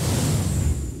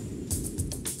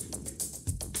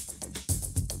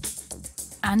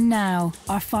 And now,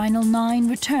 our final 9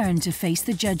 return to face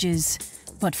the judges.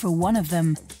 But for one of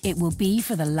them, it will be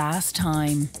for the last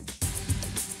time.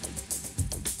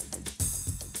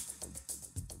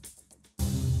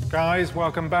 Guys,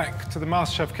 welcome back to the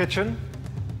MasterChef kitchen.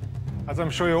 As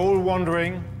I'm sure you're all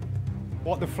wondering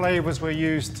what the flavors were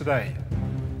used today.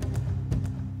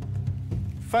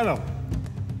 Fennel,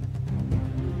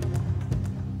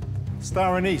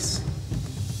 star anise,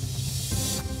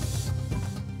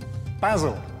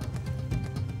 basil,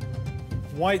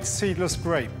 white seedless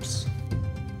grapes,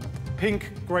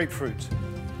 pink grapefruit,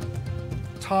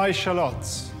 Thai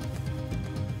shallots,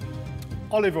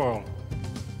 olive oil,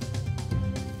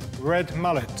 red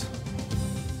mullet,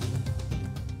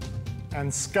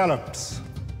 and scallops.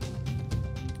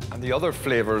 And the other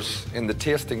flavours in the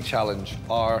tasting challenge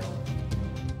are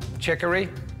chicory,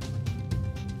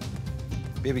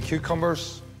 baby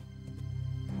cucumbers,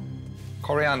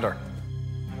 coriander,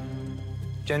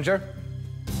 ginger,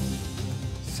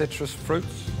 citrus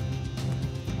fruits,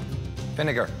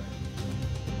 vinegar,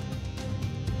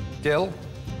 dill,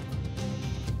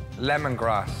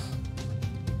 lemongrass,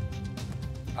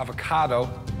 avocado,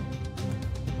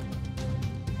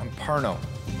 and Pernod.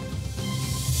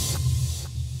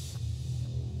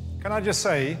 Can I just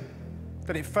say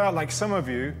that it felt like some of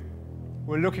you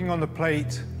were looking on the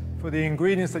plate for the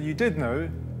ingredients that you did know,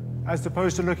 as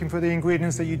opposed to looking for the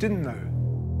ingredients that you didn't know.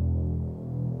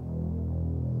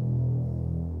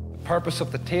 The purpose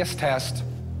of the taste test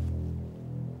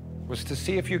was to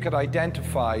see if you could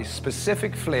identify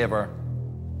specific flavour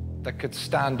that could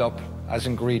stand up as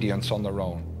ingredients on their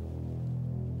own.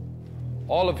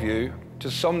 All of you,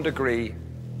 to some degree,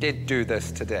 did do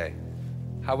this today.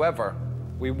 However,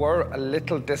 we were a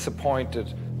little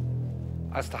disappointed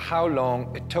as to how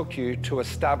long it took you to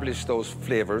establish those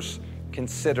flavours,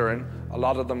 considering a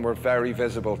lot of them were very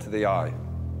visible to the eye.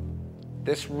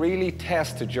 This really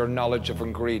tested your knowledge of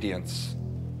ingredients,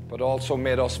 but also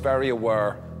made us very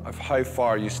aware of how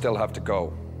far you still have to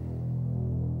go.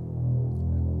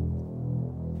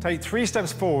 Take 3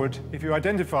 steps forward if you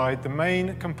identified the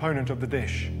main component of the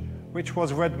dish, which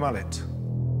was red mullet.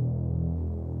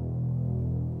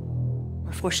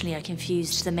 Unfortunately, I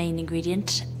confused the main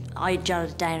ingredient. I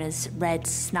jotted it down as red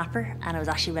snapper, and it was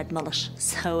actually red mullet.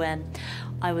 So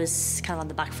I was kind of on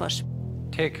the back foot.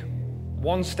 Take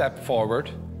 1 step forward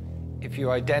if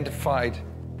you identified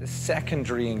the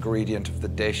secondary ingredient of the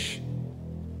dish,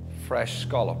 fresh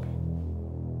scallop.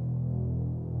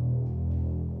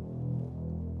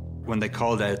 When they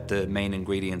called out the main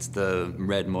ingredients, the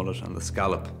red mullet and the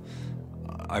scallop,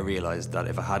 I realised that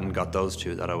if I hadn't got those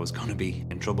two, that I was going to be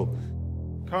in trouble.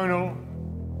 Conal,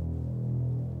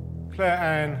 Claire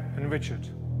Ann, and Richard.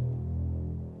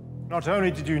 Not only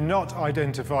did you not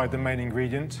identify the main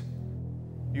ingredient,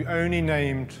 you only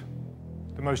named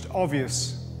the most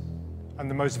obvious and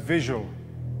the most visual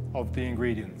of the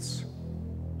ingredients.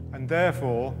 And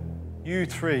therefore, you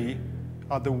 3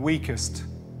 are the weakest.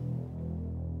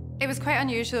 It was quite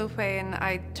unusual when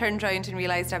I turned round and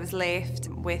realised I was left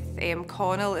with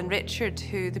Conal and Richard,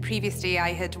 who the previous day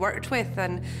I had worked with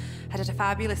and had a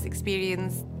fabulous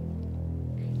experience.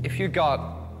 If you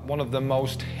got one of the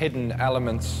most hidden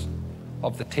elements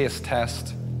of the taste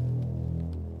test,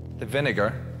 the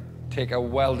vinegar, take a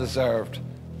well-deserved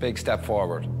big step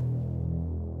forward.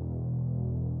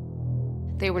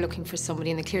 They were looking for somebody,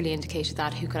 and they clearly indicated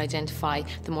that, who could identify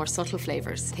the more subtle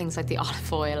flavours, things like the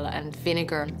olive oil and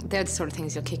vinegar. They're the sort of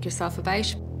things you'll kick yourself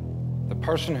about. The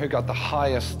person who got the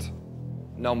highest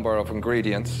number of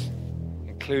ingredients,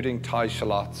 including Thai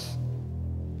shallots,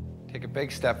 take a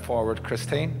big step forward.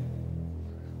 Christine,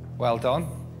 well done.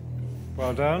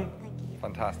 Well done.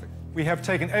 Fantastic. We have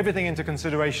taken everything into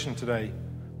consideration today,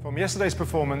 from yesterday's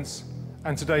performance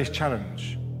and today's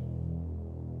challenge.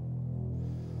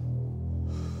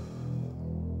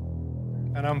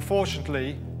 And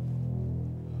unfortunately,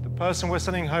 the person we're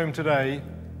sending home today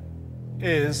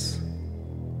is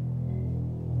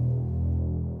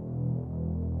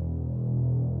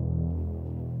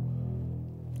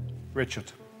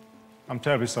Richard. I'm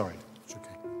terribly sorry. It's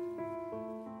okay.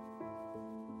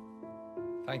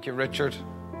 Thank you, Richard.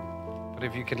 But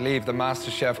if you could leave the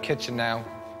MasterChef kitchen now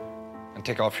and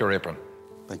take off your apron.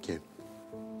 Thank you.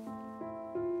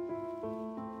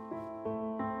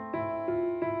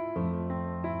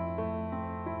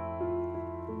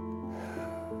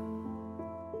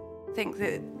 I think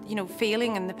that,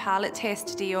 failing in the palate test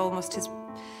today almost has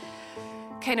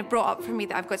kind of brought up for me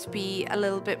that I've got to be a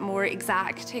little bit more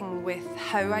exacting with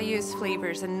how I use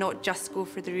flavours and not just go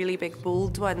for the really big,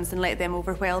 bold ones and let them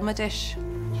overwhelm a dish.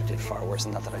 I did far worse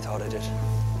than that I thought I did.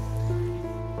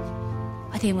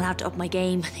 I think I'm gonna have to up my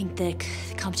game. I think the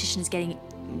competition is getting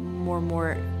more and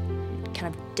more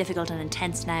kind of difficult and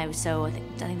intense now, so I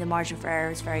think the margin for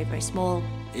error is very, very small.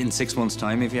 In 6 months'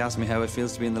 time, if you ask me how it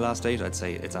feels to be in the last 8, I'd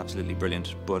say it's absolutely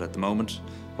brilliant. But at the moment,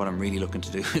 what I'm really looking to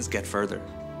do is get further.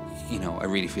 I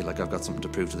really feel like I've got something to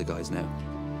prove to the guys now.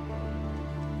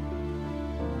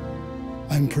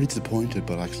 I'm pretty disappointed,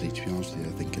 but actually, to be honest with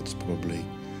you, I think it's probably,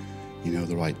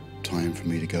 the right time for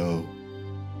me to go.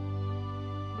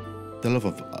 The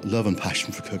love and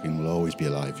passion for cooking will always be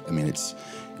alive. I mean, it's,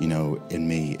 you know, in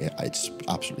me, it's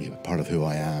absolutely a part of who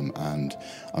I am, and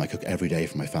I cook every day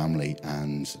for my family,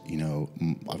 and, you know,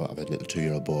 I've a little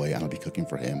 2-year-old boy, and I'll be cooking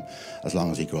for him as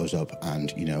long as he grows up,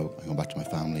 and, you know, I go back to my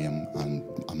family and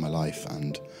my life,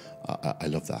 and I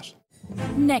love that.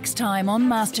 Next time on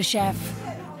MasterChef.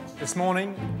 This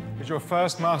morning is your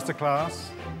first masterclass,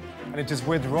 and it is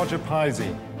with Roger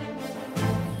Pisey.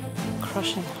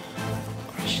 Crushing.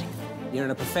 You're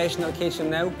in a professional kitchen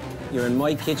now. You're in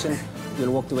my kitchen.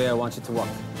 You'll work the way I want you to work.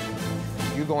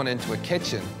 You going into a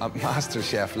kitchen at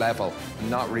MasterChef level and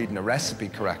not reading a recipe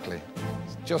correctly,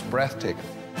 it's just breathtaking.